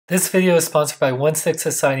This video is sponsored by 1/6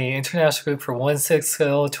 Society, an international group for 1/6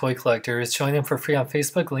 scale toy collectors. Join them for free on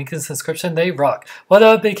Facebook. Link in the description. They rock. What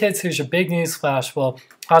up, big kids? Here's your big news flash. Well,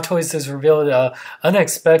 Hot Toys has revealed an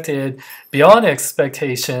unexpected, beyond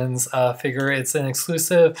expectations figure. It's an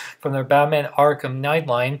exclusive from their Batman Arkham Knight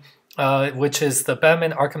line, which is the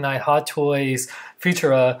Batman Arkham Knight Hot Toys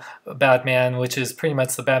Futura Batman, which is pretty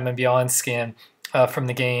much the Batman Beyond skin from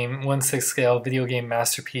the game 1/6 scale video game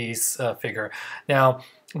masterpiece figure. Now,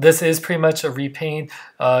 this is pretty much a repaint.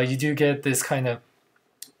 You do get this kind of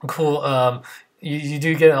cool, you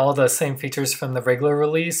do get all the same features from the regular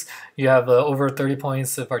release. You have over 30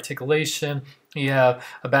 points of articulation. You have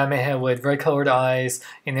a Batman head with red colored eyes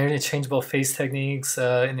and interchangeable face techniques,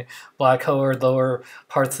 and black colored lower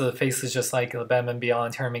parts of the faces, just like the Batman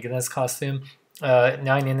Beyond Terry McGinnis costume.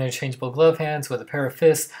 9 interchangeable glove hands with a pair of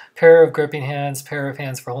fists, pair of gripping hands, pair of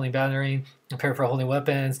hands for holding battery, a pair for holding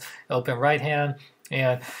weapons, open right hand.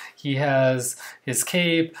 And he has his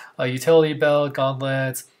cape, a utility belt,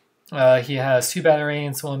 gauntlets. He has 2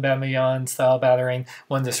 batarangs, 1 Batman Beyond style batarang,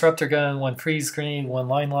 1 disruptor gun, 1 freeze grenade, 1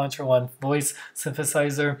 line launcher, 1 voice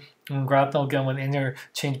synthesizer, 1 grapnel gun with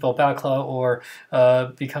interchangeable backclaw or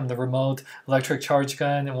become the remote electric charge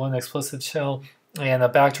gun, and 1 explosive shell, and a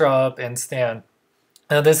backdrop and stand.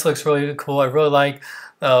 Now this looks really cool. I really like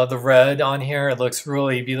the red on here. It looks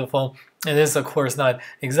really beautiful. It is, of course, not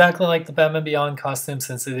exactly like the Batman Beyond costume,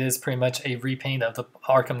 since it is pretty much a repaint of the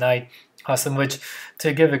Arkham Knight costume, which,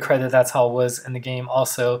 to give it credit, that's how it was in the game.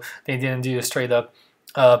 Also, they didn't do a straight-up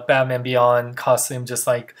Batman Beyond costume just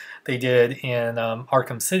like they did in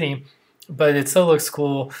Arkham City, but it still looks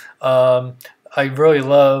cool. I really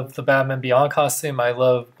love the Batman Beyond costume. I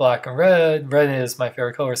love black and red. Red is my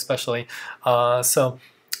favorite color, especially. So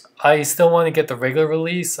I still want to get the regular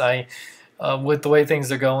release. With the way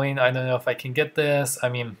things are going, I don't know if I can get this. I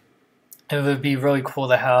mean, it would be really cool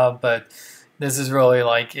to have, but this is really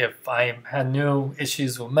like, if I had no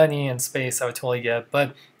issues with money and space, I would totally get it.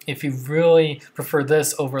 But if you really prefer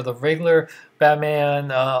this over the regular Batman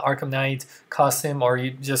Arkham Knight costume, or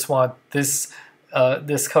you just want this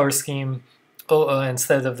this color scheme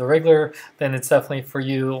instead of the regular, then it's definitely for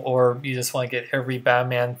you. Or you just want to get every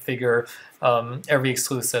Batman figure, every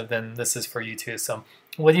exclusive, then this is for you too. So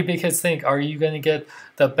what do you big kids think? Are you going to get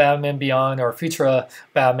the Batman Beyond or Futura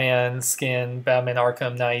Batman skin, Batman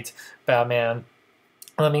Arkham Knight Batman?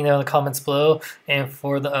 Let me know in the comments below. And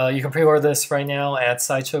for the you can pre-order this right now at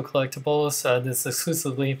Sideshow Collectibles. This is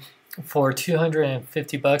exclusively for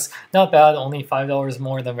 $250. Not bad, only $5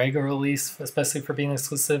 more than regular release, especially for being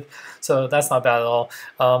exclusive. So that's not bad at all.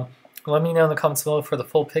 Let me know in the comments below for the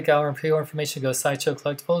full pick hour and pre-order information. Go to Sideshow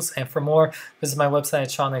Collectibles. And for more, visit my website at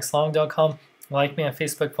SeanXLong.com. Like me on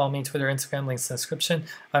Facebook, follow me on Twitter, Instagram, links in the description.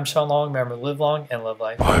 I'm Sean Long. Remember, live long and love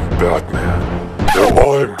life. I'm Batman. No,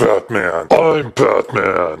 I'm Batman. I'm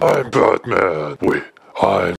Batman. I'm Batman. Wait, I'm